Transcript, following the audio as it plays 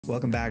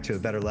Welcome back to A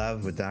Better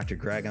Love with Dr.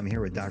 Greg. I'm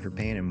here with Dr.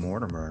 Payne and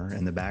Mortimer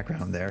in the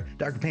background there.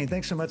 Dr. Payne,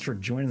 thanks so much for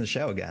joining the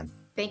show again.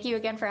 Thank you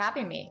again for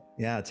having me.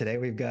 Yeah, today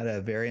we've got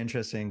a very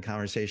interesting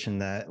conversation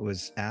that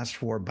was asked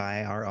for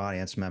by our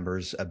audience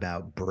members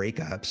about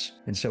breakups.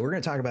 And so we're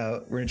going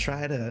to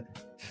try to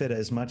fit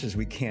as much as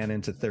we can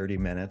into 30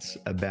 minutes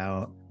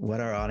about what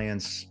our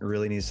audience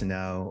really needs to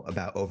know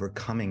about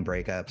overcoming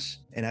breakups.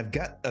 And I've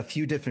got a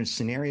few different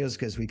scenarios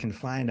because we can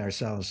find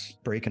ourselves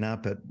breaking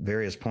up at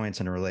various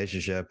points in a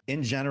relationship.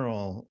 In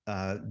general,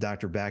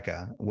 Dr.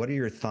 Becca, what are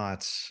your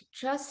thoughts?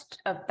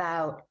 Just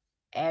about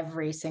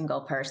every single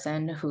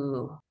person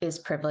who is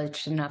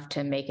privileged enough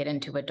to make it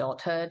into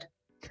adulthood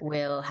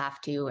will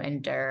have to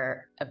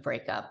endure a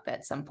breakup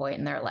at some point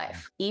in their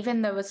life.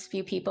 Even those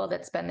few people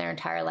that spend their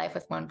entire life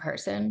with one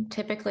person,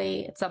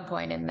 typically at some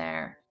point in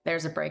there,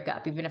 there's a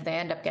breakup, even if they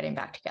end up getting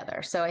back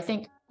together. So I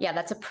think, yeah,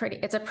 it's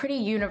a pretty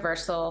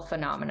universal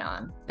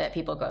phenomenon that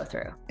people go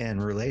through.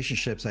 And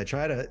relationships, I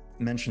try to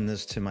mention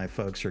this to my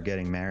folks who are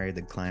getting married,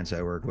 the clients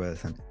I work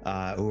with, and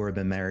who have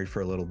been married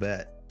for a little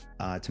bit.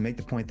 To make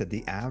the point that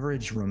the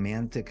average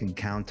romantic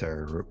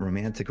encounter,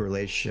 romantic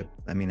relationship,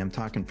 I mean, I'm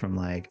talking from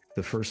like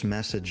the first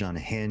message on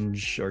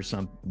Hinge or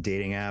some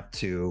dating app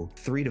to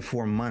 3 to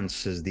 4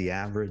 months is the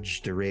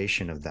average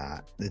duration of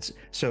that.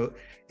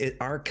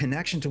 Our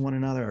connection to one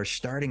another, our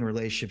starting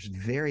relationships,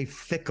 very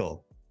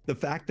fickle. The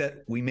fact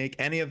that we make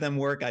any of them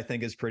work, I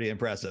think, is pretty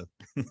impressive.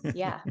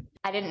 Yeah,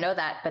 I didn't know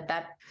that, but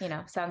that,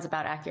 sounds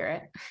about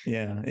accurate.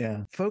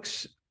 Yeah.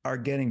 Folks are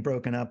getting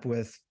broken up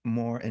with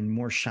in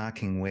more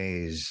shocking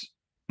ways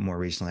more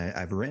recently.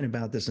 I've written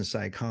about this in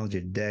Psychology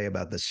Today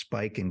about the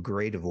spike in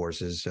gray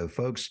divorces. So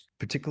folks,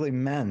 particularly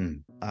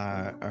men,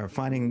 are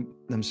finding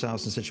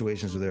themselves in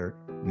situations where their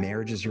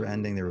marriages are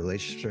ending, their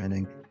relationships are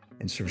ending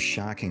in sort of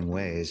shocking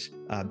ways.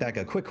 Becca,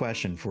 a quick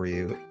question for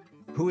you.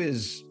 Who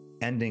is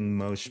ending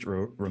most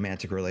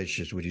romantic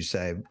relationships, would you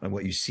say, and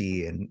what you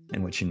see and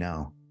what you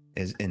know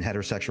is in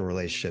heterosexual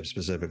relationships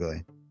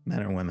specifically?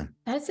 Men or women?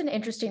 That's an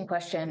interesting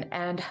question.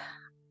 And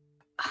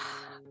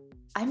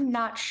I'm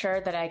not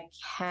sure that I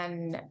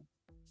can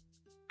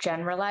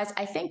generalize.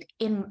 I think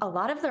in a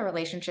lot of the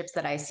relationships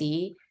that I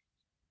see,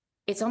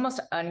 it's almost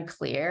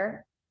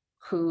unclear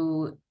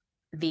who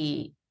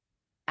the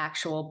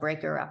actual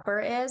breaker-upper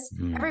is.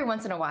 Every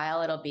once in a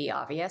while, it'll be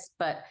obvious,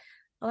 but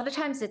a lot of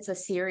times it's a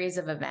series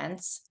of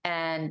events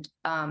and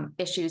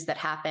issues that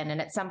happen.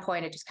 And at some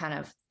point,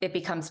 it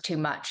becomes too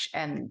much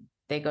and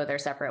they go their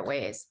separate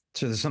ways.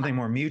 So there's something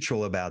more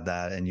mutual about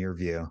that in your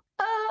view?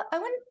 I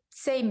wouldn't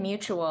say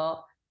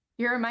mutual.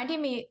 You're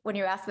reminding me when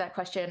you asked that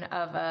question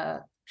of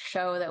a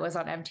show that was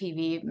on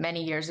MTV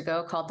many years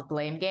ago called The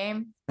Blame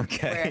Game.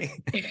 Okay.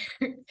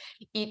 Where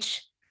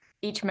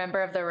each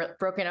member of the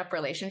broken up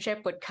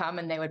relationship would come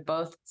and they would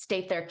both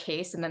state their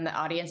case and then the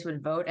audience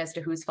would vote as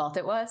to whose fault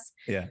it was.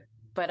 Yeah.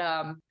 But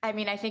I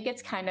think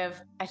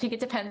it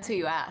depends who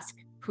you ask.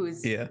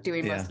 Who's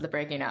doing most of the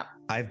breaking up.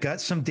 I've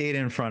got some data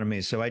in front of me,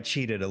 so I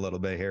cheated a little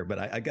bit here, but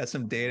I got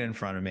some data in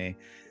front of me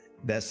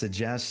that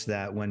suggests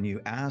that when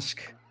you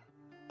ask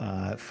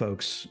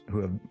folks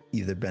who have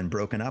either been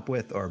broken up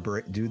with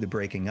or do the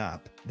breaking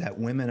up, that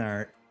women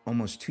are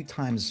almost 2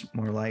 times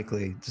more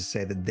likely to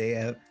say that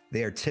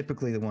they are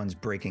typically the ones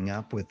breaking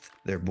up with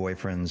their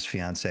boyfriends,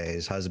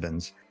 fiancés,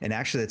 husbands. And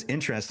actually, that's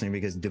interesting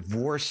because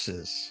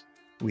divorces,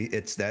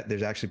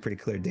 there's actually pretty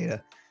clear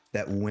data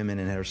that women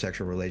in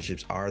heterosexual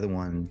relationships are the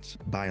ones,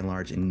 by and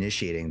large,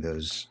 initiating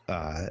those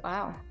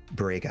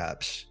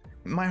breakups.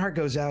 My heart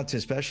goes out to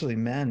especially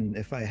men,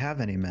 if I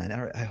have any men.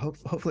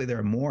 Hopefully there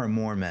are more and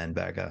more men,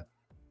 Becca,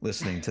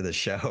 listening to the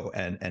show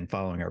and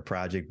following our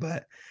project.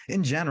 But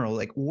in general,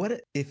 like,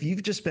 what if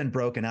you've just been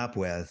broken up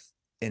with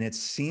and it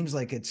seems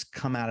like it's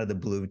come out of the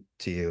blue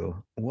to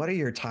you? What are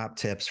your top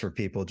tips for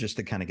people just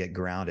to kind of get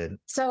grounded?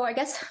 So I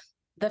guess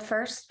the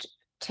first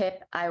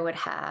tip I would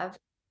have,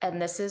 and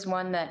this is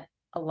one that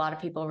a lot of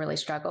people really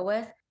struggle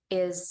with,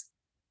 is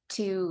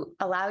to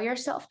allow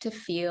yourself to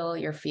feel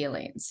your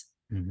feelings.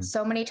 Mm-hmm.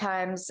 So many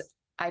times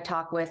I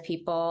talk with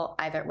people,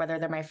 either whether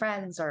they're my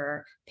friends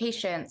or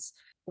patients,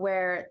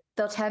 where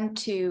they'll tend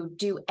to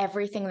do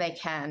everything they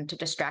can to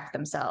distract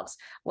themselves,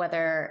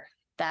 whether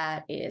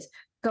that is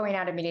going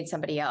out and meeting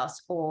somebody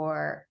else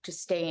or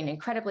just staying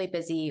incredibly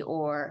busy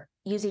or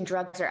using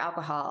drugs or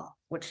alcohol,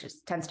 which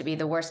tends to be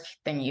the worst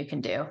thing you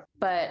can do.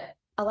 But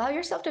allow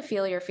yourself to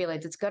feel your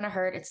feelings. It's going to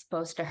hurt. It's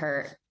supposed to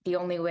hurt. The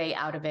only way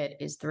out of it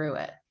is through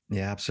it.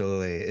 Yeah,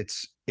 absolutely.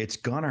 It's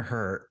going to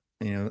hurt.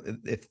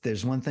 If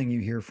there's one thing you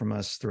hear from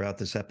us throughout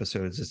this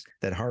episode, is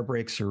that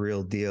heartbreak's a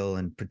real deal.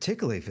 And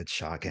particularly if it's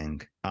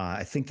shocking,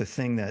 I think the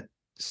thing that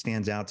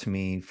stands out to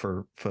me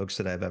for folks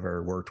that I've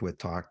ever worked with,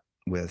 talked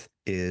with,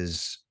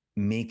 is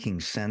making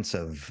sense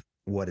of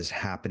what is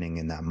happening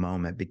in that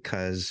moment.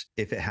 Because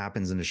if it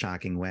happens in a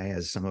shocking way,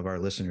 as some of our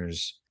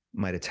listeners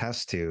might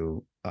attest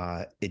to,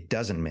 it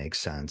doesn't make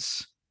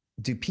sense.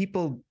 Do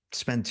people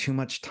spend too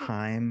much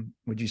time,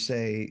 would you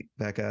say,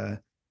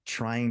 Becca,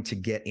 trying to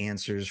get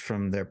answers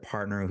from their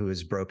partner who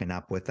has broken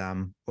up with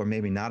them, or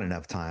maybe not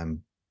enough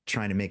time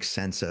trying to make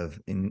sense of,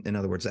 in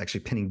other words,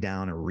 actually pinning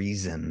down a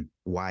reason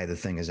why the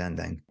thing is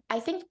ending? I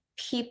think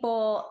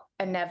people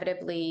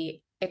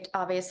inevitably, it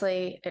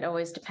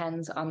always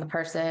depends on the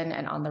person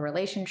and on the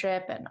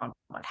relationship and on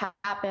what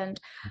happened.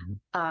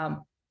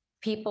 Um,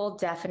 People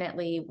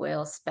definitely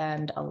will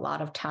spend a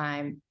lot of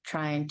time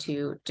trying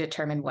to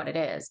determine what it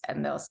is.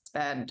 And they'll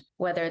spend,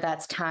 whether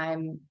that's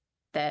time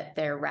that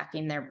they're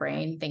racking their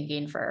brain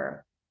thinking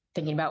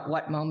about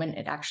what moment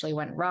it actually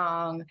went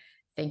wrong,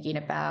 thinking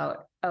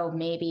about, oh,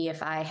 maybe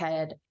if I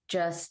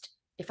just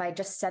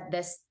said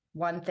this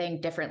one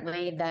thing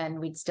differently, then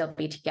we'd still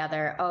be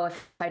together. Oh,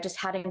 if I just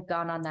hadn't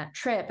gone on that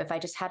trip, if I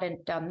just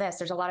hadn't done this,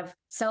 there's a lot of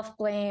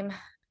self-blame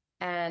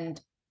and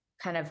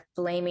kind of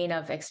blaming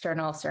of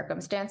external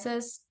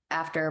circumstances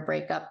after a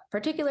breakup,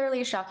 particularly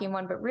a shocking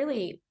one, but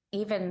really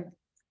even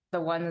the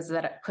ones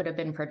that could have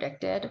been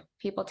predicted.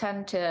 People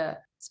tend to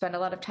spend a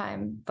lot of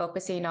time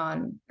focusing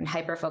on and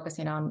hyper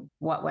focusing on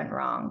what went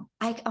wrong.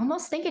 I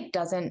almost think it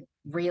doesn't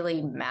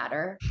really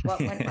matter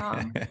what went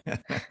wrong.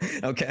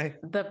 Okay.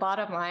 The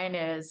bottom line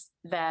is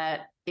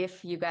that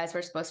if you guys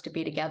were supposed to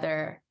be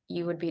together,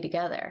 you would be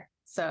together.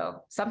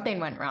 So something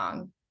went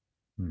wrong.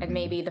 And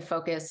maybe the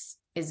focus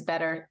is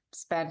better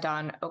spent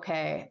on,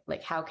 okay,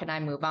 like, how can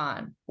I move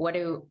on?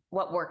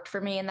 What worked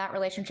for me in that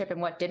relationship and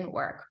what didn't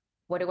work?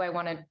 What do I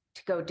want to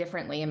go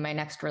differently in my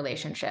next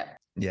relationship?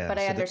 Yeah. But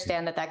I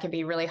understand that can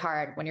be really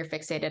hard when you're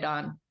fixated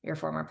on your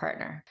former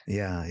partner.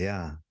 Yeah.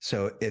 Yeah.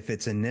 So if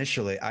it's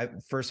initially,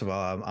 first of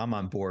all, I'm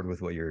on board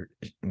with what you're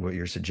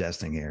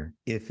suggesting here.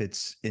 If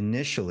it's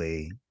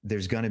initially,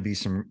 there's going to be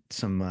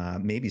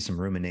maybe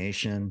some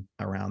rumination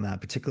around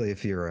that, particularly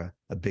if you're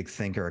a big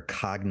thinker, a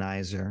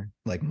cognizer,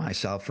 like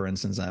myself, for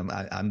instance.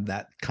 I'm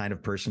that kind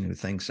of person who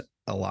thinks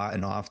a lot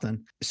and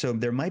often. So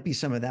there might be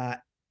some of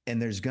that. And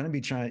you're going to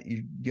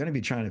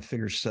be trying to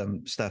figure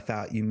some stuff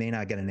out. You may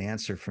not get an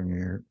answer from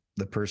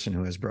the person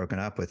who has broken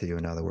up with you,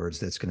 in other words,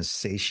 that's going to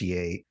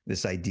satiate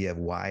this idea of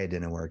why it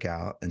didn't work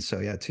out. And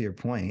so, yeah, to your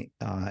point,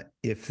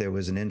 if there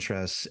was an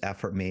interest,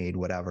 effort made,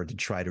 whatever, to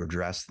try to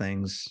address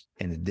things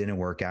and it didn't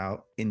work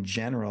out, in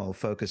general,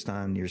 focused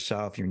on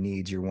yourself, your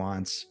needs, your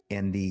wants,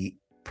 and the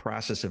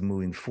process of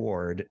moving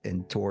forward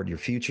and toward your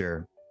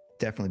future,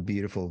 definitely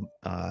beautiful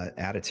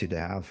attitude to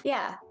have.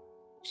 Yeah,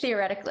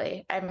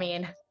 theoretically. I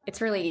mean, it's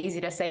really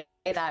easy to say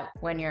that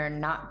when you're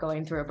not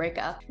going through a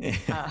breakup.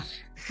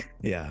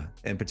 Yeah.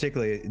 And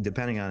particularly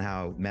depending on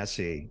how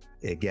messy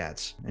it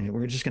gets. And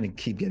we're just going to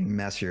keep getting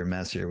messier and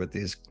messier with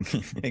these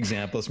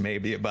examples,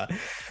 maybe, about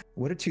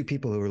what do two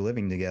people who are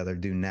living together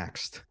do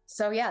next?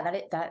 So yeah,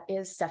 that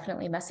is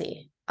definitely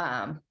messy,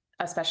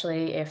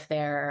 especially if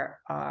there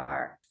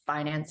are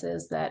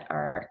finances that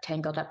are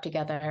tangled up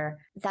together.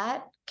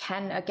 That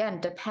can,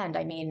 again, depend.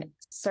 I mean,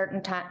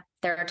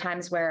 there are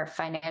times where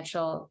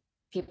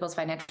people's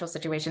financial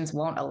situations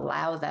won't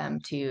allow them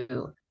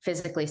to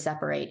physically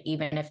separate,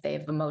 even if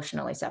they've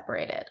emotionally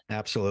separated.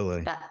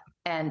 Absolutely.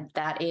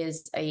 That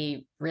is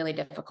a really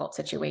difficult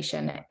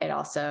situation. It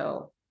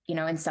also,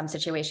 in some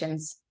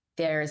situations,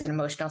 there's an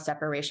emotional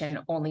separation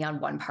only on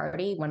one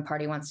party. One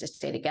party wants to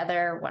stay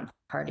together, one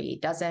party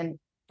doesn't,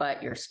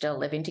 but you're still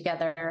living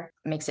together.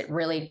 It makes it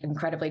really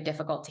incredibly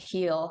difficult to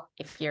heal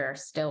if you're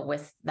still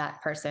with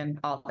that person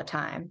all the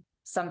time.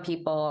 Some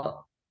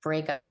people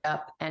break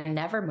up and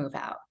never move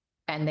out,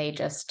 and they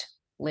just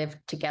live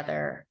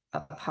together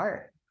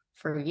apart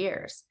for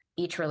years.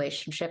 Each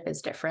relationship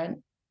is different.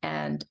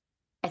 And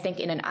I think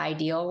in an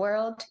ideal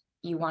world,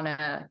 you want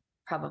to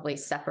probably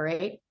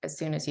separate as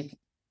soon as you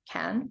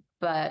can,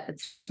 but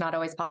it's not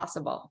always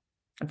possible,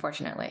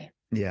 unfortunately.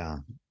 Yeah.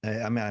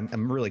 I mean,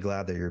 I'm really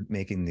glad that you're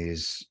making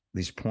these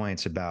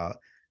points about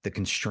the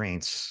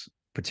constraints,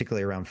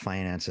 particularly around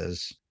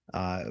finances.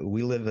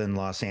 We live in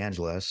Los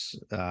Angeles.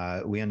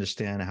 We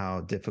understand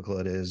how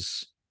difficult it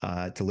is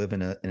to live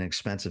in an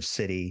expensive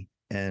city,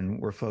 and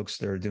we're folks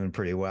that are doing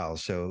pretty well.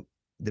 So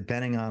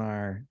depending on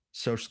our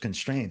social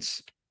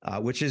constraints,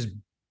 which is,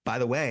 by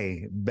the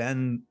way,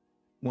 been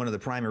one of the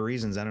primary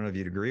reasons, I don't know if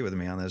you'd agree with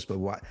me on this, but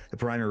the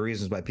primary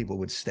reasons why people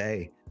would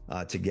stay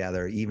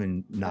together,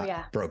 even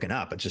not broken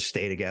up, but just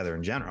stay together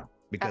in general,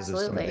 because of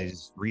some of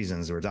these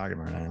reasons we're talking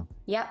about now.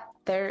 Yep.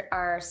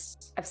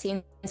 I've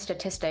seen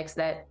statistics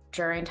that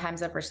during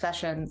times of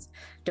recessions,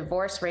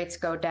 divorce rates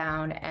go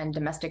down and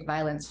domestic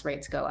violence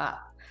rates go up.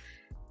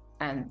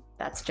 And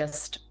that's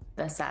just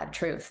the sad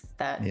truth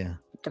that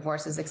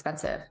divorce is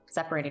expensive.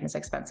 Separating is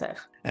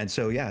expensive. And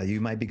so, you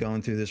might be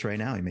going through this right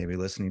now. You may be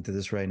listening to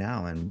this right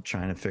now and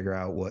trying to figure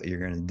out what you're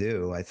going to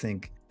do. I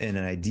think in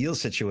an ideal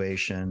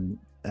situation,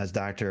 as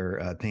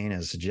Dr. Payne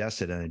has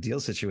suggested, an ideal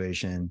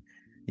situation,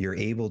 you're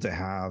able to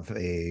have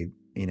a,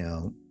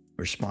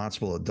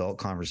 responsible adult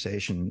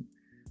conversation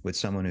with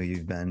someone who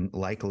you've been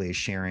likely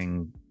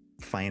sharing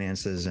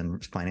finances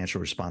and financial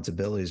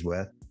responsibilities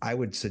with. I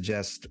would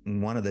suggest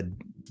one of the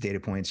data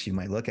points you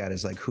might look at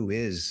is like, who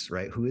is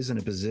in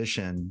a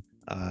position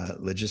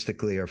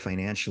logistically or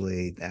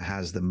financially that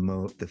has the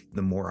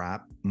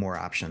more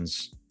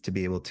options to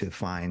be able to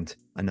find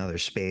another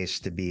space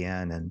to be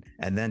in,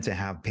 and then to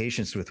have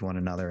patience with one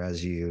another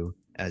as you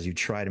as you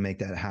try to make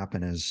that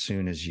happen as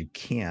soon as you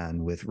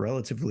can with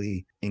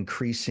relatively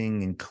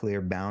increasing and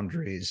clear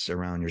boundaries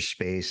around your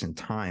space and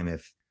time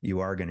if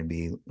you are going to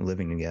be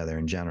living together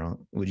in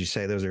general. Would you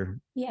say those are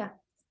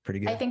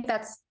pretty good? I think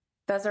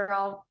those are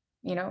all,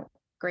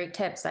 great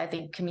tips. I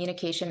think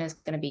communication is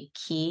going to be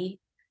key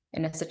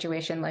in a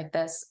situation like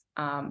this.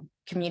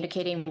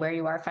 Communicating where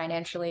you are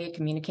financially,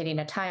 communicating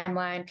a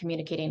timeline,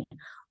 communicating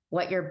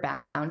what your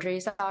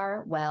boundaries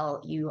are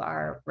while you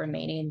are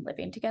remaining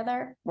living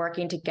together,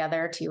 working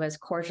together to, as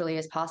cordially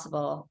as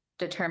possible,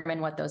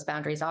 determine what those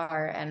boundaries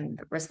are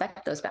and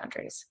respect those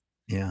boundaries.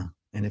 Yeah.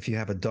 And if you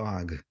have a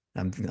dog,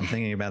 I'm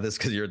thinking about this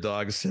because your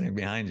dog is sitting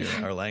behind you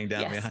or laying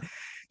down Yes. behind.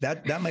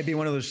 That might be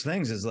one of those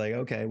things is like,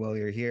 okay, well,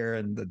 you're here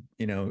and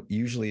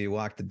usually you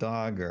walk the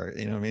dog or,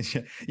 I mean,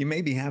 you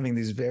may be having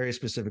these very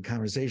specific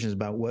conversations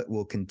about what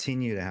will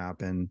continue to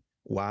happen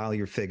while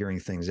you're figuring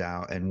things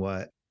out and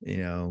what,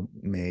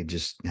 may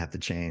just have to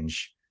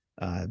change,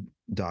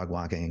 dog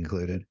walking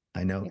included.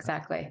 I know.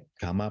 Exactly.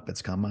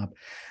 It's come up.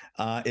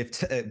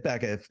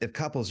 Becca, if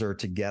couples are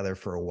together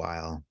for a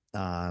while,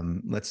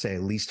 let's say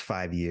at least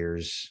 5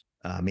 years,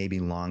 maybe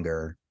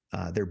longer,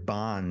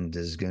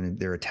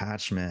 their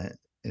attachment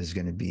is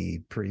going to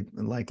be pretty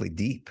likely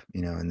deep,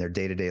 in their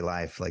day-to-day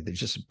life. Like they're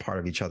just part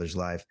of each other's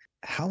life.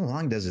 How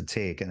long does it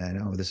take? And I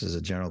know this is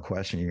a general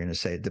question. You're going to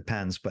say it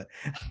depends, but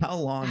how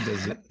long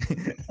does it,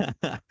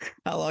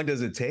 how long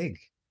does it take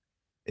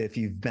if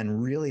you've been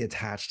really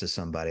attached to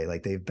somebody,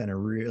 like they've been a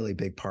really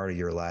big part of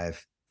your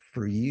life,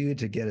 for you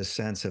to get a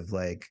sense of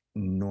like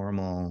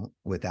normal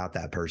without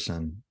that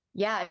person?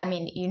 Yeah. I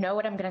mean, you know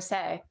what I'm going to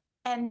say.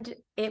 And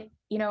it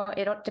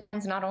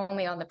depends not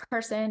only on the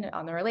person,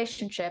 on the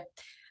relationship,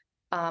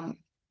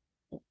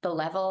 the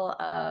level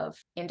of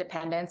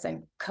independence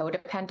and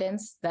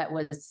codependence that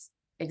was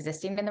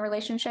existing in the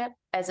relationship.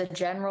 As a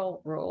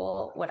general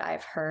rule, what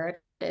I've heard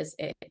is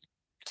it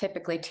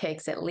typically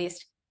takes at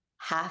least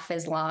half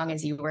as long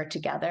as you were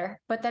together.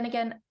 But then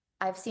again,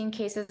 I've seen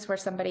cases where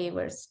somebody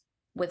was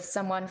with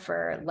someone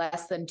for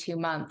less than 2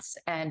 months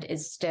and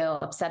is still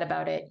upset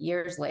about it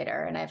years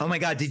later. And oh my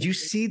God, did you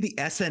see the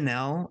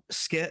SNL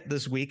skit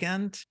this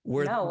weekend?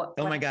 No.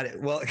 Oh my God.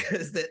 Well,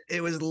 because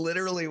it was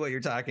literally what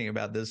you're talking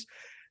about.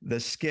 The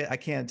skit, I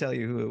can't tell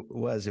you who it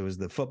was. It was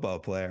the football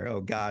player.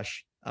 Oh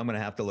gosh, I'm going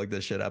to have to look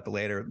this shit up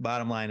later.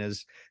 Bottom line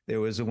is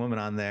there was a woman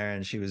on there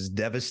and she was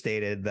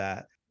devastated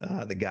that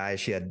the guy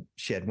she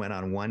had went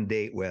on one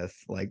date with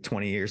like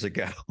 20 years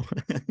ago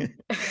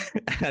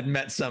had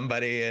met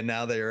somebody and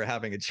now they were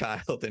having a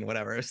child and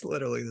whatever. It's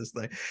literally this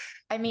thing.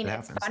 I mean,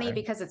 it's funny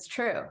because it's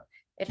true.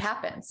 It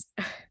happens.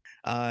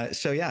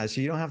 So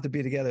you don't have to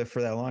be together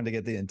for that long to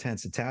get the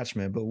intense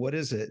attachment, but what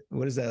is it?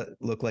 What does that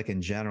look like in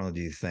general,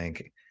 do you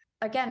think?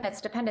 Again, it's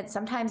dependent.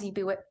 Sometimes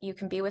you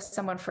can be with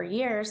someone for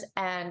years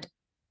and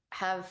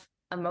have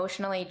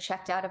emotionally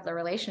checked out of the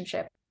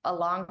relationship a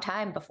long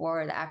time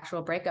before the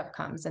actual breakup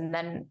comes. And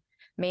then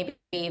maybe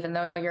even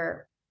though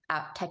you're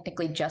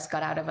technically just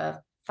got out of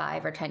a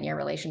 5 or 10 year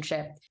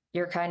relationship,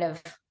 you're kind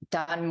of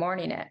done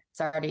mourning it.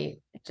 It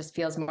just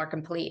feels more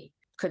complete.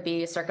 Could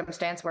be a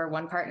circumstance where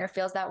one partner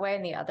feels that way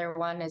and the other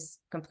one is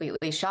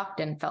completely shocked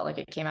and felt like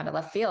it came out of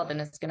left field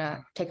and it's going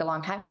to take a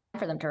long time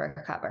for them to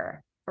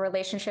recover.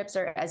 Relationships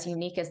are as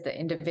unique as the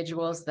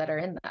individuals that are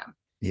in them.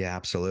 Yeah,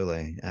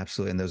 absolutely.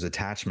 Absolutely. And those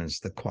attachments,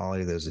 the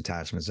quality of those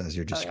attachments, as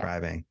you're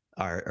describing,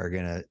 are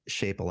going to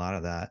shape a lot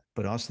of that,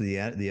 but also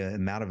the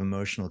amount of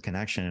emotional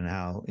connection and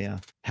how,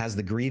 has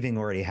the grieving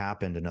already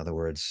happened? In other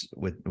words,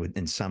 with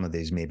in some of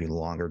these maybe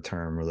longer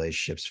term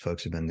relationships,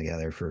 folks have been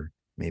together for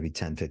maybe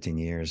 10, 15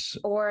 years.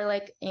 Or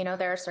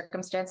there are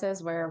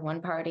circumstances where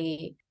one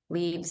party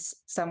leaves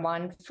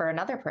someone for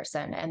another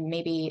person and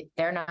maybe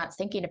they're not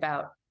thinking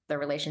about the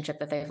relationship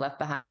that they've left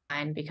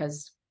behind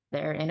because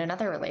they're in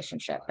another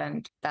relationship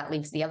and that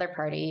leaves the other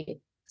party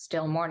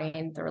still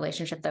mourning the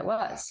relationship that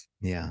was.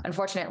 Yeah.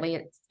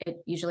 Unfortunately, it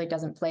usually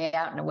doesn't play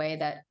out in a way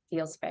that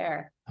feels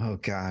fair. Oh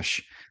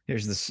gosh,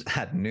 there's the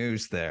sad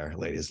news there,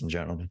 ladies and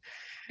gentlemen.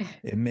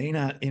 It may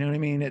not, you know what I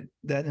mean?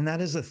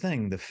 That is the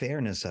thing. The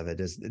fairness of it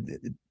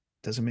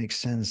doesn't make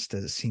sense.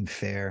 Doesn't seem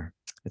fair.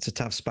 It's a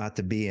tough spot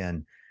to be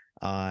in.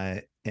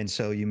 And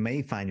so you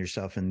may find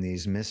yourself in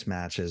these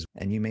mismatches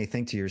and you may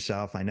think to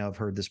yourself, I know I've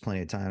heard this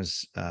plenty of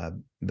times,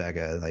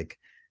 Becca, like,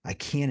 I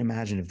can't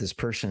imagine if this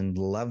person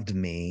loved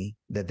me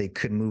that they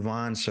could move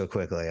on so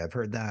quickly. I've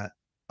heard that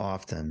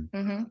often.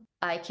 Mm-hmm.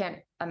 I can't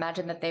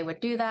imagine that they would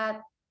do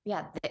that.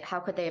 Yeah. How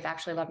could they have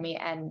actually loved me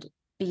and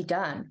be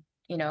done?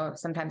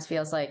 Sometimes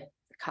feels like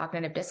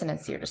cognitive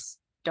dissonance. You just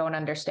don't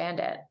understand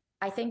it.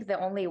 I think the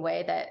only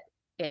way that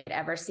it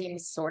ever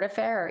seems sort of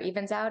fair or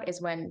evens out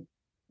is when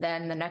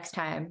then the next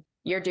time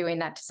you're doing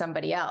that to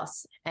somebody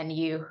else and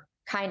you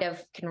kind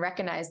of can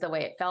recognize the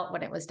way it felt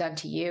when it was done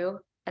to you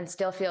and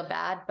still feel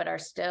bad, but are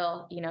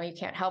still, you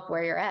can't help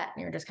where you're at.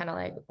 And you're just kind of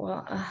like,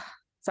 well,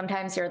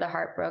 sometimes you're the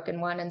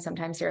heartbroken one and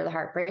sometimes you're the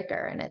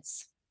heartbreaker. And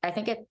I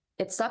think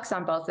it sucks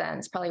on both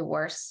ends, probably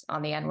worse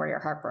on the end where you're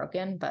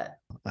heartbroken, but.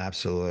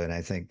 Absolutely. And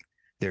I think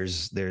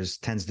there's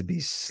tends to be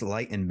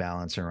slight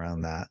imbalance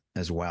around that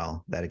as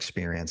well, that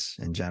experience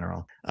in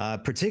general,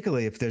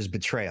 particularly if there's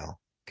betrayal.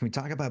 Can we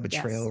talk about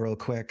betrayal Yes, real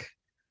quick?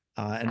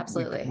 And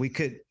absolutely. we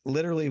could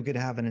literally, we could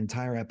have an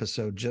entire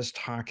episode just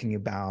talking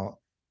about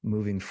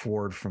moving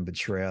forward from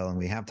betrayal. And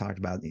we have talked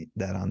about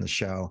that on the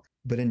show.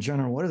 But in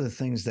general, what are the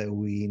things that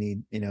we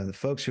need, the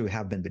folks who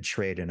have been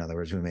betrayed, in other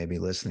words, who may be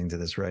listening to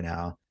this right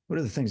now, what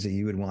are the things that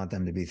you would want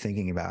them to be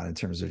thinking about in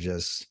terms of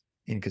just,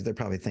 because they're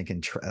probably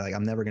thinking, like,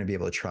 I'm never going to be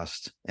able to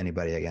trust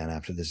anybody again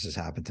after this has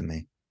happened to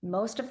me.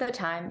 Most of the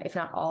time, if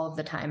not all of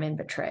the time in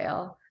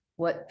betrayal,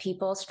 what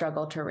people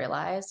struggle to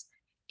realize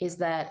is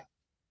that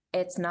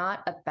it's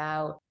not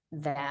about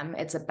them,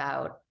 it's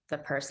about the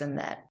person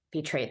that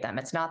betrayed them.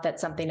 It's not that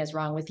something is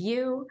wrong with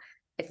you,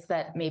 it's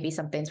that maybe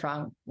something's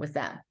wrong with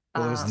them.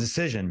 Well, it was a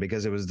decision,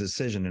 because it was a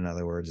decision, in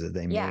other words, that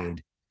they Yeah.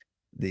 made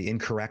the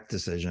incorrect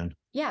decision.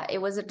 Yeah, it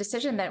was a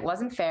decision that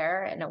wasn't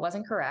fair and it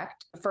wasn't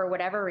correct. For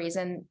whatever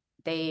reason,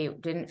 they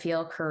didn't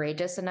feel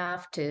courageous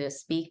enough to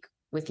speak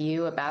with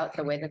you about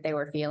the way that they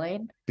were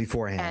feeling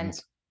Beforehand.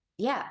 And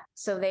yeah,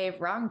 so they've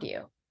wronged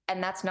you.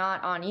 And that's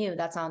not on you,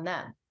 that's on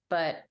them.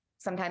 But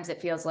sometimes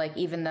it feels like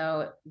even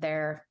though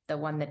they're the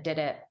one that did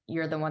it,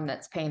 you're the one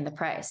that's paying the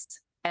price.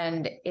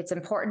 And it's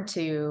important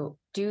to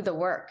do the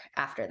work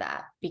after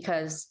that,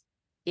 because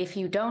if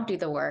you don't do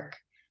the work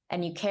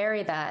and you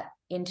carry that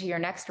into your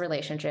next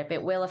relationship,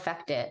 it will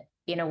affect it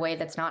in a way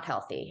that's not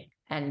healthy.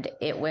 And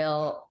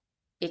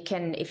it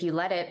can, if you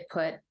let it,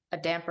 put a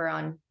damper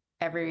on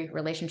every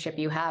relationship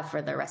you have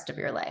for the rest of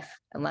your life,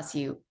 unless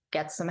you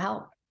get some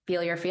help,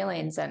 feel your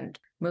feelings and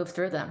move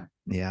through them.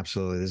 Yeah,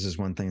 absolutely. This is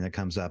one thing that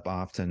comes up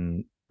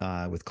often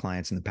with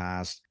clients in the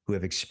past who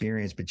have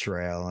experienced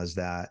betrayal, is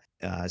that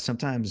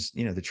sometimes,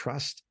 the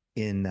trust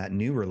in that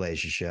new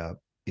relationship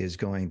is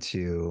going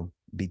to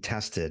be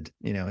tested,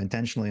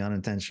 intentionally,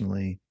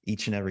 unintentionally,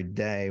 each and every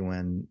day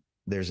when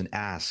there's an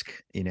ask,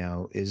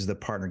 is the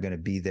partner going to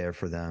be there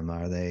for them?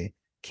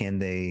 Can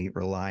they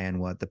rely on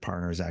what the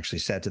partner has actually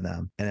said to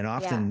them? And then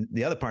often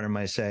the other partner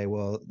might say,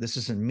 well, this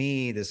isn't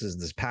me. This is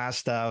this past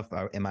stuff.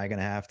 Am I going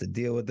to have to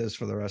deal with this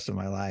for the rest of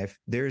my life?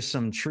 There's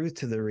some truth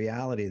to the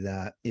reality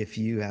that if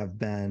you have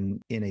been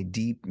in a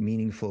deep,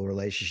 meaningful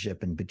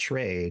relationship and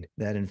betrayed,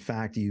 that in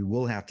fact, you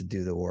will have to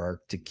do the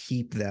work to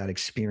keep that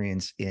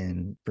experience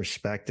in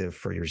perspective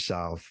for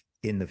yourself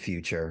in the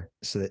future,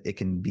 so that it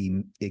can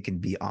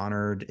be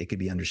honored, it could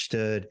be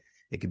understood,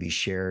 it could be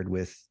shared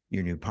with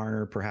your new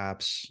partner,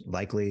 perhaps,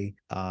 likely,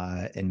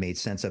 and made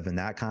sense of in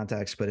that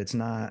context. But it's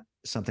not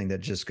something that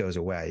just goes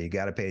away. You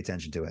got to pay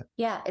attention to it.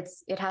 Yeah,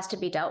 it has to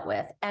be dealt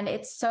with. And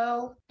it's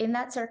so, in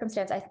that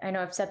circumstance, I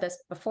know I've said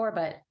this before,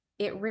 but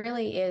it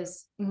really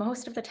is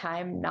most of the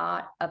time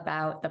not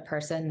about the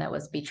person that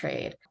was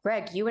betrayed.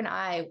 Greg, you and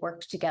I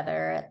worked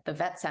together at the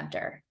vet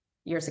center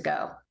years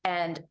ago.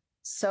 And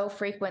so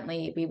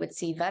frequently we would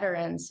see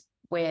veterans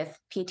with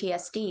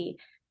PTSD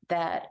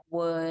that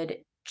would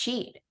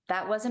cheat.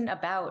 That wasn't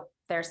about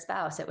their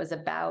spouse. It was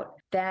about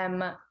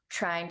them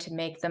trying to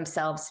make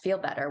themselves feel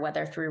better,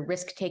 whether through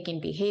risk-taking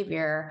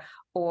behavior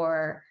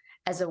or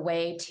as a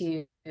way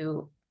to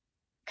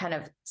kind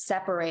of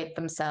separate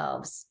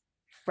themselves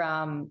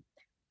from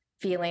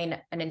feeling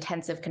an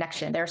intensive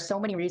connection. There are so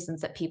many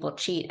reasons that people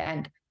cheat,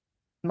 and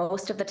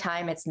most of the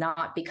time it's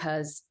not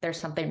because there's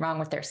something wrong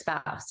with their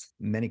spouse.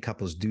 Many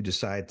couples do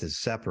decide to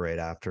separate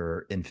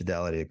after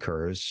infidelity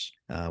occurs,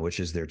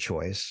 which is their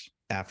choice.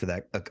 After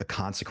that, a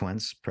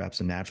consequence,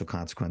 perhaps a natural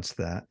consequence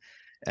to that.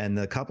 And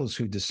the couples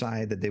who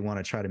decide that they want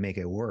to try to make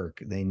it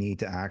work, they need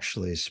to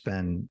actually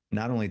spend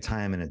not only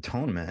time in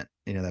atonement,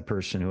 that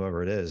person,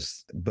 whoever it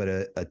is, but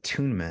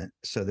attunement.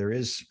 So there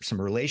is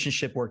some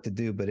relationship work to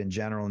do, but in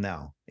general,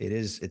 no,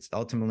 it's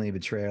ultimately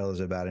betrayal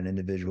is about an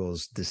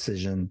individual's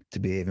decision to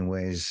behave in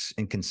ways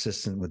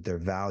inconsistent with their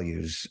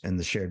values and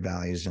the shared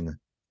values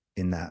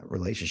in that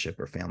relationship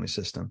or family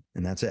system.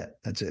 And that's it.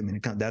 That's it. I mean,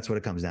 that's what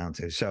it comes down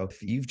to. So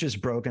if you've just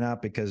broken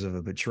up because of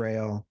a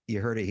betrayal,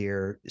 you heard it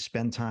here,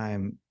 spend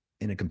time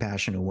in a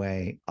compassionate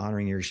way,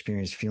 honoring your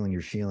experience, feeling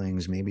your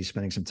feelings, maybe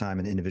spending some time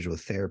in individual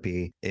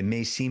therapy. It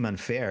may seem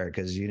unfair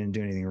because you didn't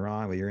do anything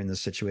wrong, but you're in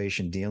this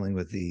situation dealing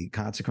with the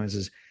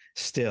consequences.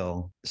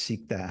 Still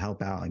seek that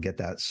help out and get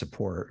that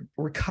support.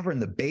 We're covering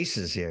the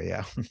bases here.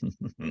 Yeah.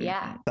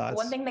 Yeah. Thoughts?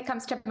 One thing that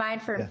comes to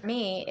mind for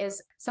me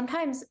is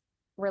sometimes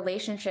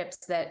relationships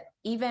that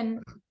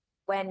even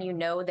when you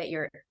know that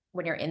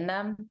when you're in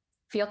them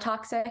feel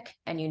toxic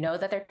and you know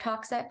that they're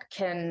toxic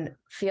can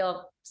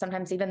feel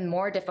sometimes even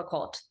more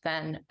difficult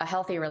than a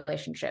healthy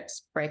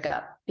relationships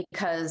breakup,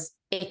 because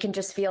it can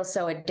just feel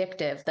so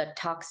addictive, the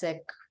toxic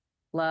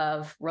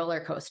love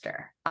roller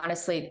coaster.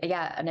 Honestly,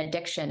 yeah, an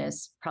addiction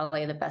is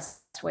probably the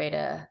best way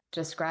to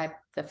describe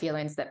the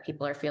feelings that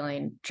people are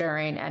feeling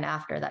during and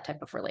after that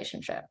type of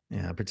relationship.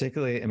 Yeah,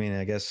 particularly, I mean,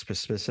 I guess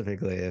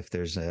specifically if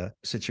there's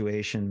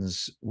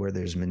situations where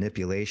there's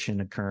manipulation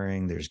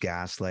occurring, there's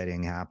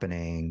gaslighting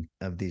happening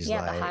of these.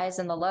 Yeah, the highs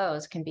and the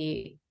lows can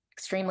be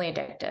extremely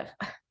addictive.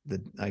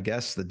 I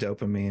guess the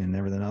dopamine and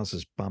everything else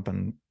is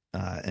pumping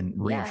and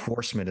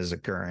reinforcement is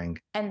occurring.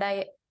 And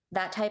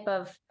that type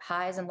of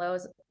highs and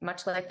lows,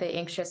 much like the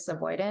anxious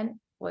avoidant,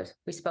 was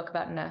we spoke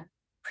about in a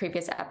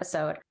previous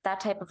episode, that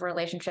type of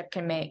relationship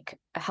can make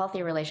a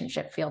healthy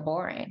relationship feel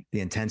boring.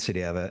 The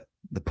intensity of it,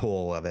 the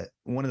pull of it.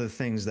 One of the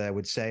things that I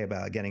would say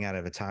about getting out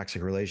of a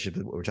toxic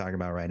relationship, what we're talking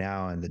about right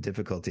now, and the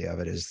difficulty of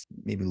it is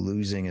maybe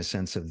losing a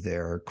sense of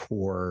their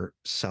core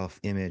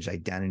self-image,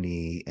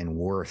 identity, and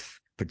worth,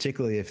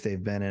 particularly if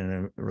they've been in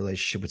a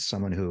relationship with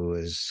someone who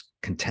is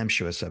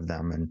contemptuous of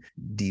them and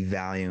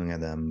devaluing of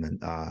them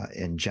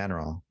in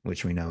general,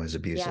 which we know is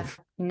abusive.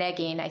 Yeah.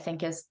 Negging, I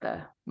think, is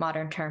the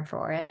modern term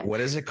for it. What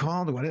is it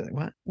called?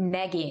 What?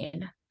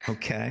 Negging.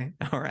 Okay.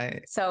 All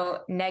right. So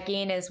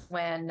negging is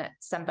when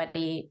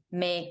somebody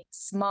makes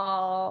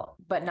small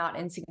but not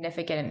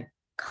insignificant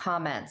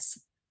comments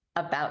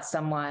about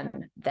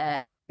someone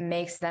that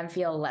makes them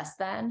feel less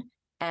than.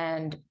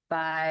 And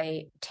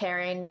by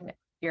tearing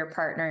your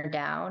partner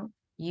down,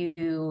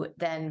 you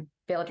then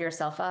build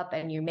yourself up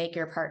and you make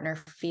your partner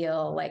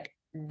feel like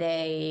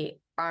they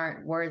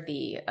aren't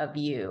worthy of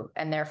you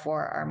and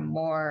therefore are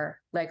more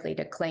likely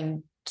to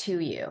cling to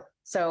you.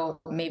 So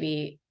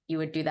maybe you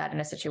would do that in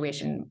a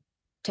situation.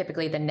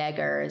 Typically the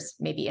neggers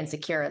may be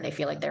insecure. They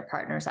feel like their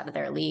partner's out of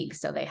their league.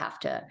 So they have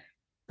to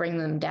bring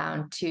them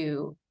down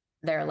to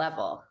their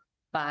level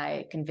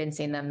by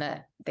convincing them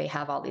that they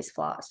have all these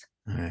flaws.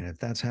 All right. If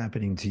that's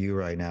happening to you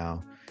right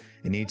now,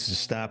 it needs to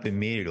stop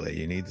immediately.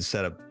 You need to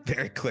set a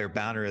very clear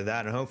boundary of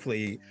that. And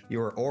hopefully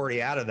you're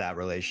already out of that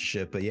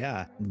relationship. But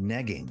yeah,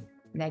 negging.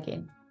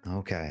 Negging.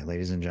 Okay,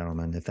 ladies and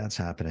gentlemen, if that's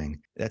happening,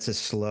 that's a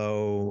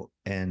slow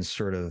and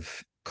sort of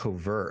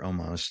covert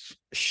almost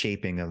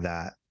shaping of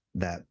that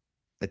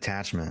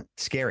attachment.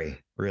 Scary,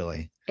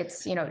 really.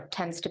 It's,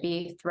 tends to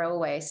be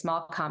throwaway,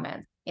 small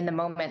comments. In the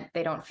moment,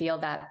 they don't feel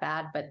that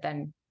bad, but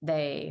then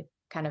they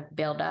kind of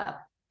build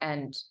up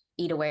and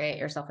eat away at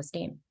your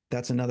self-esteem.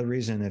 That's another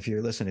reason if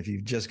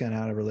you've just gotten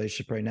out of a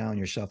relationship right now and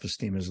your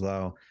self-esteem is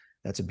low,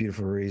 that's a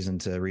beautiful reason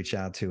to reach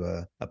out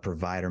to a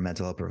provider,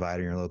 mental health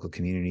provider in your local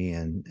community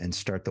and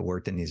start the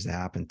work that needs to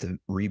happen to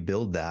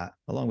rebuild that,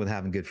 along with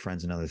having good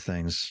friends and other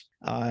things.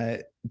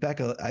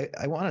 Becca,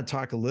 I want to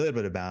talk a little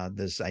bit about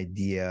this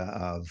idea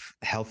of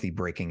healthy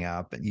breaking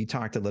up. And you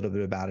talked a little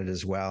bit about it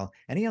as well.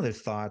 Any other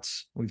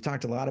thoughts? We've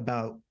talked a lot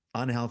about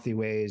unhealthy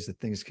ways that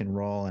things can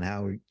roll and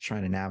how we're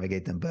trying to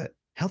navigate them, but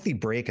healthy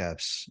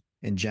breakups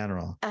in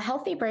general. A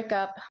healthy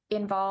breakup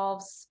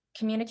involves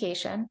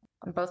communication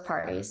on both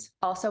parties,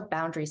 also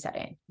boundary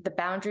setting. The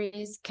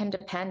boundaries can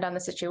depend on the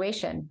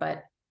situation,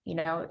 but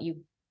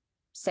you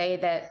say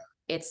that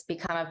it's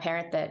become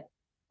apparent that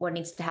what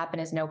needs to happen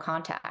is no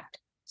contact.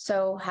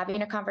 So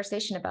having a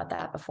conversation about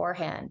that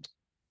beforehand,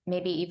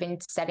 maybe even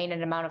setting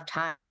an amount of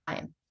time,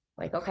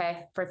 like,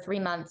 okay, for 3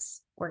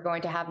 months, we're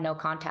going to have no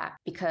contact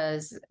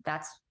because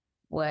that's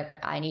what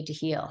I need to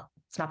heal.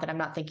 It's not that I'm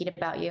not thinking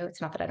about you.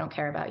 It's not that I don't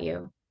care about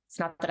you. It's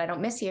not that I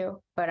don't miss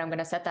you, but I'm going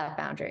to set that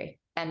boundary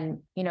and,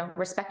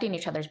 respecting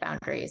each other's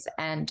boundaries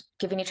and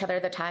giving each other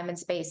the time and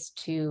space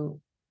to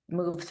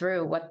move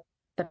through what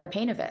the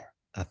pain of it.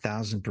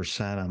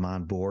 1,000%. I'm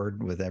on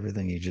board with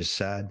everything you just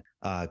said.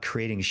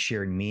 Creating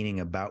shared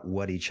meaning about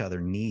what each other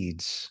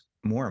needs,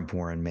 more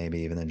important maybe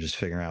even than just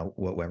figuring out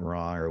what went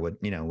wrong or what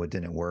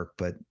didn't work,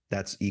 but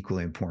that's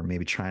equally important.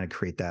 Maybe trying to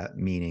create that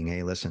meaning.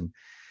 Hey, listen,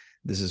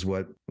 this is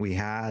what we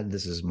had.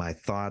 This is my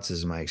thoughts. This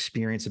is my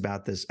experience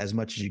about this as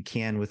much as you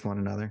can with one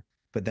another.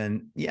 But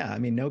then,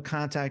 no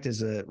contact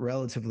is a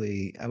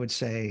relatively, I would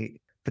say,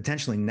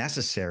 potentially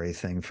necessary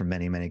thing for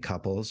many, many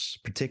couples,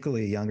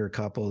 particularly younger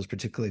couples,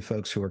 particularly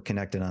folks who are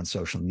connected on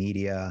social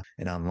media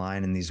and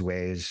online in these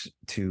ways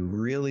to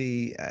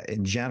really,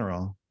 in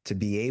general, to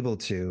be able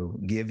to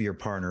give your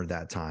partner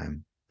that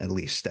time, at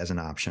least as an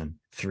option.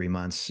 3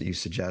 months, you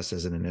suggest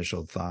as an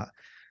initial thought,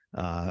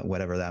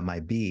 whatever that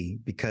might be,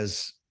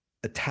 because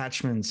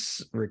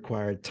attachments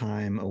require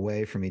time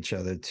away from each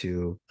other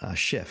to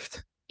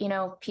shift.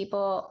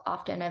 People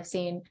often I've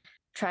seen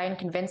try and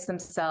convince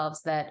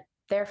themselves that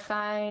they're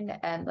fine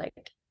and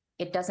like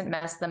it doesn't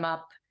mess them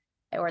up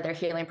or their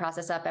healing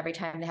process up every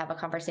time they have a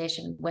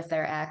conversation with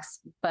their ex,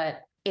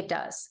 but it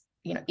does.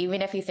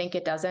 Even if you think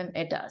it doesn't,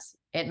 it does.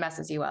 It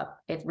messes you up.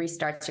 It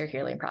restarts your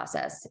healing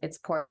process. It's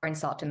pouring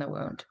salt in the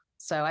wound.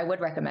 So I would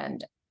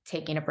recommend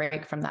taking a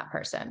break from that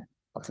person.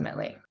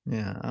 Ultimately.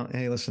 Yeah.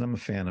 Hey, listen, I'm a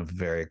fan of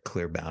very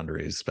clear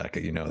boundaries,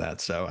 Becca. You know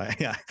that. So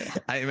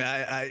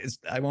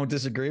I won't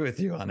disagree with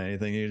you on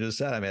anything you just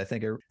said. I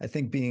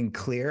think being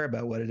clear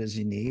about what it is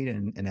you need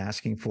and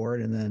asking for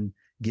it and then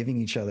giving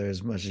each other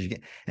as much as you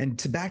can.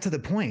 And back to the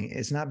point,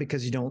 it's not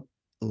because you don't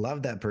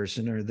love that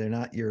person or they're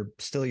not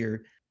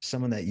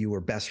someone that you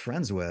were best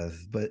friends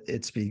with, but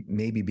it's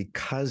maybe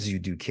because you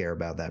do care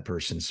about that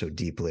person so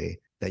deeply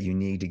that you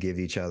need to give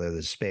each other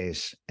the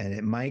space. And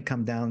it might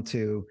come down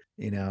to,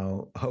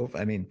 hope.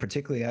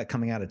 Particularly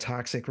coming out of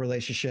toxic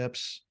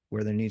relationships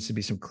where there needs to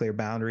be some clear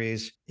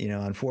boundaries,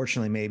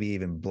 unfortunately, maybe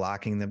even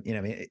blocking them.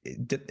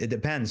 It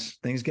depends.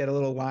 Things get a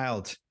little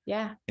wild.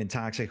 Yeah. In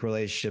toxic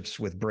relationships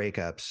with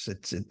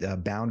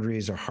breakups,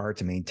 boundaries are hard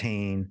to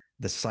maintain.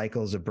 The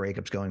cycles of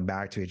breakups going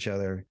back to each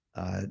other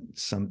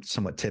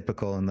somewhat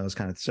typical and those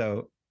kind of,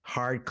 so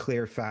hard,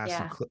 clear, fast.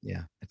 Yeah.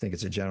 Yeah. I think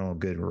it's a general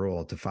good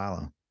rule to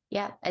follow.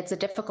 Yeah. It's a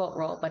difficult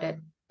rule, but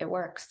it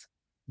works.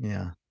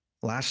 Yeah.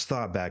 Last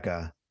thought,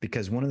 Becca,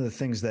 because one of the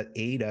things that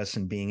aid us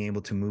in being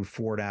able to move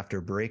forward after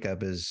a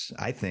breakup is,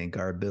 I think,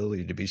 our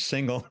ability to be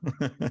single.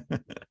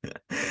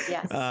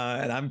 Yes.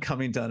 And I'm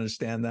coming to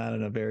understand that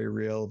in a very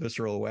real,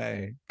 visceral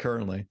way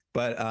currently.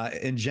 But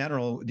in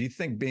general, do you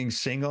think being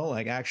single,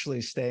 like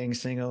actually staying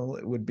single,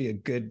 would be a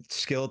good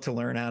skill to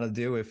learn how to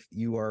do if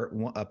you are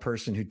a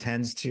person who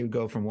tends to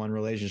go from one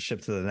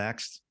relationship to the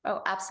next?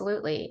 Oh,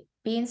 absolutely.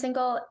 Being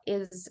single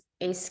is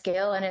a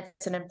skill, and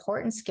it's an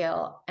important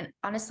skill. And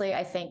honestly,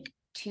 I think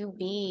to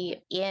be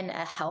in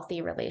a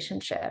healthy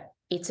relationship,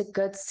 it's a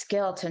good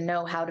skill to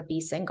know how to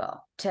be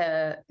single,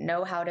 to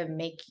know how to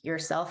make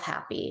yourself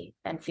happy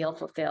and feel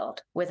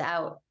fulfilled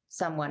without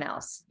someone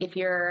else. If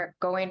you're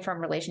going from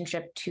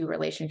relationship to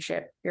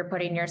relationship, you're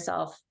putting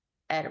yourself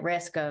at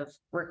risk of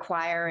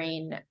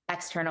requiring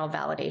external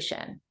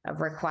validation, of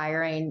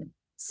requiring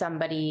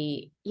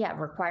somebody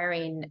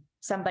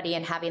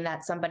and having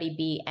that somebody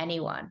be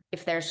anyone.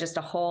 If there's just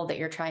a hole that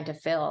you're trying to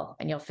fill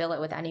and you'll fill it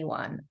with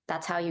anyone,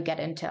 that's how you get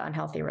into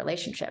unhealthy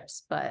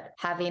relationships. But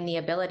having the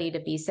ability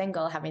to be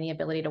single, having the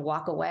ability to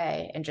walk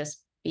away and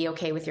just be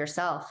okay with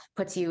yourself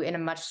puts you in a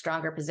much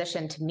stronger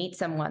position to meet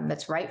someone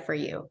that's right for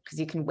you, because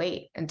you can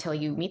wait until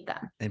you meet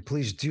them. And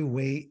please do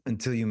wait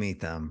until you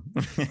meet them.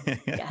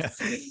 Yes.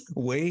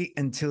 Wait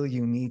until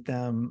you meet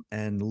them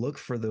and look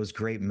for those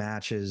great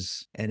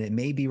matches. And it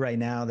may be right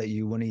now that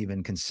you wouldn't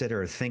even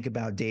consider or think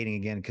about dating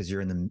again because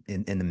you're in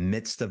the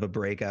midst of a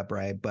breakup,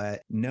 right?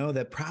 But know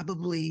that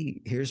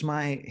probably here's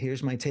my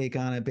take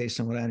on it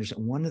based on what I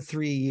understand. 1 to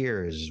 3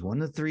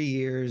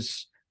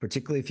 years,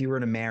 particularly if you were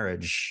in a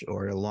marriage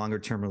or a longer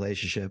term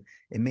relationship,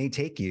 it may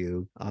take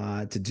you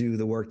to do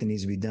the work that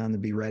needs to be done to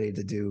be ready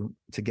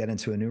to get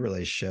into a new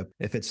relationship.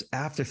 If it's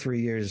after 3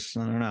 years,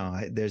 I don't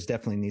know. There's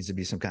definitely needs to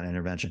be some kind of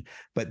intervention.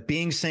 But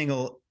being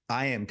single,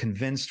 I am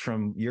convinced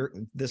from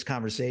this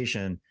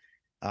conversation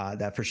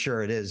that for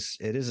sure it is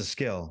a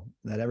skill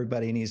that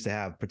everybody needs to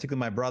have, particularly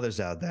my brothers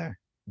out there,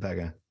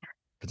 Becca,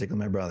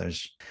 particularly my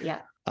brothers. Yeah.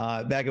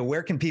 Becca,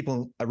 where can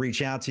people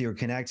reach out to you or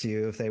connect to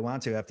you if they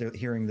want to after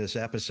hearing this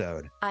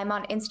episode? I'm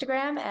on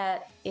Instagram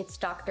at It's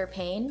Dr.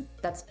 Payne,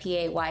 that's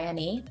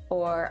Payne,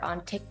 or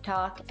on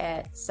TikTok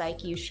at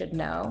Psych You Should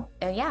Know.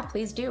 And yeah,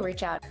 please do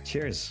reach out.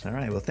 Cheers. All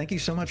right. Well, thank you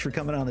so much for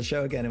coming on the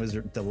show again. It was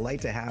a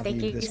delight to have you.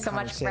 Thank you so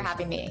much for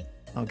having me.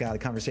 Oh, God, the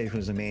conversation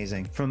was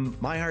amazing. From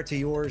my heart to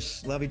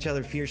yours, love each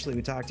other fiercely.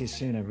 We talk to you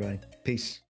soon, everybody. Peace.